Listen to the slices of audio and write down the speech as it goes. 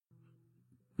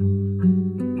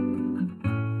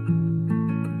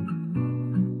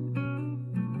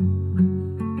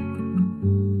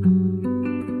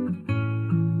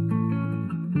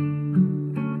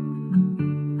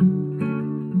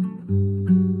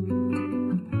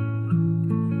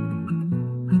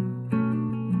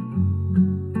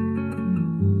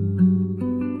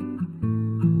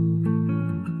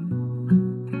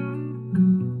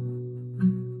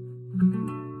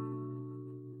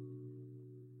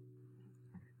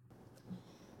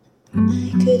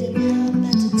I couldn't help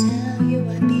but to tell you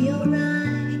I'd be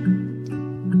alright.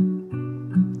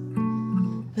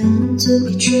 When to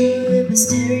be true, it was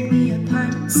tearing me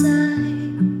apart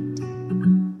inside.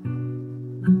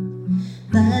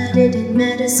 But it didn't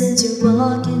matter since you're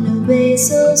walking away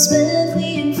so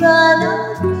swiftly in front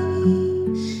of me.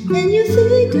 And your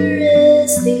figure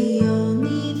is the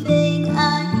only thing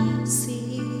I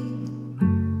see.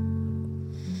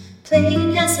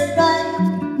 Plane has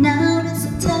arrived, now is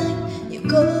the time. You're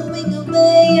going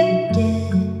away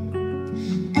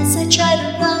again. As I try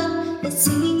to run, it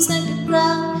seems like the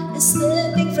ground is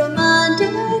slipping from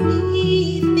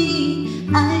underneath me.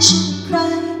 I shouldn't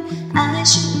cry,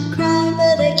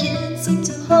 but I can't seem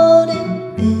to hold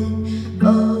it in.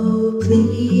 Oh,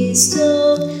 please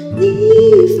don't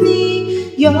leave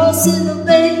me. Your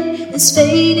silhouette is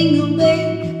fading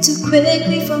away too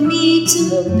quickly for me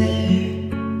to bear.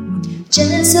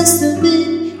 Just as the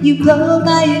wind, you blow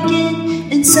by again,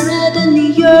 and suddenly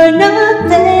you're not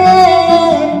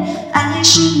there. I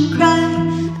shouldn't cry,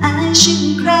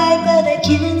 but I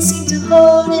can't seem to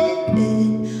hold it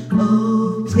in.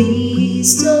 Oh,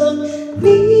 please don't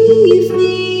leave me.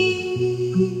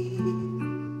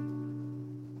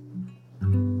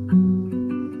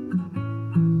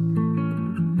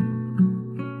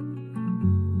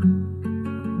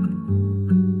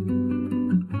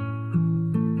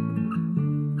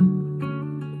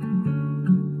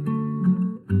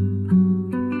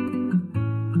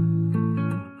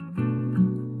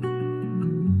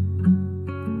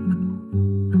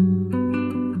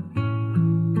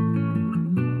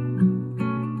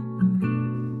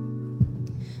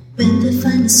 When the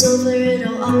fun is over,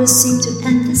 it'll always seem to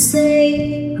end the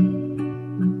same.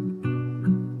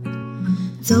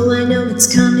 Though I know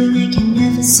it's coming, I can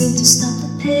never seem to stop the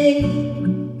pain.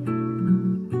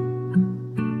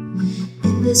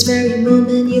 In this very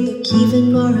moment, you look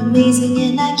even more amazing,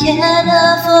 and I can't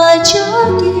avoid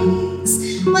your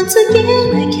gaze. Once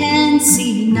again, I can't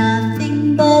see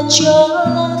nothing but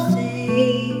your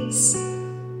face.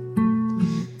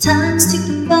 Time's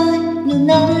ticking by, no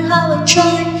matter how I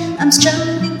try, I'm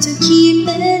struggling to keep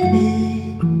it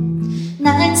in.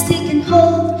 Nights taking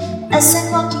hold as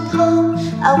I'm walking home.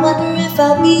 I wonder if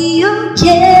I'll be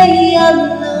okay. All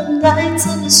alone, lights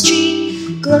on the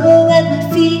street glow at my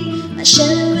feet. My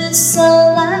shadow is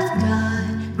all I've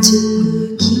got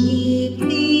to keep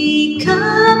me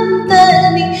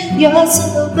company. Your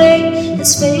silhouette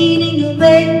is fading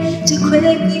away too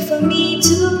quickly for me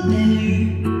to bear.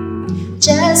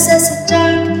 Just as the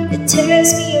dark, it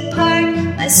tears me apart.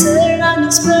 My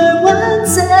surroundings blur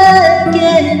once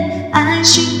again. I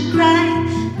shouldn't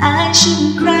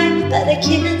cry, but I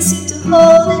can't seem to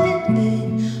hold it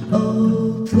in.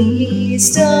 Oh,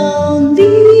 please don't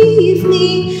leave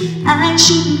me. I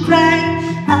shouldn't cry,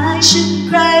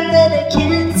 but I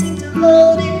can't seem to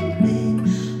hold it in.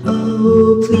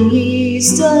 Oh,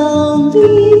 please don't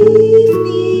leave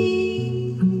me.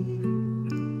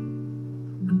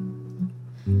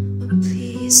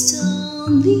 Please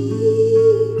don't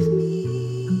leave me.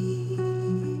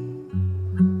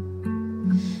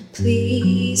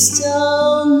 Please don't.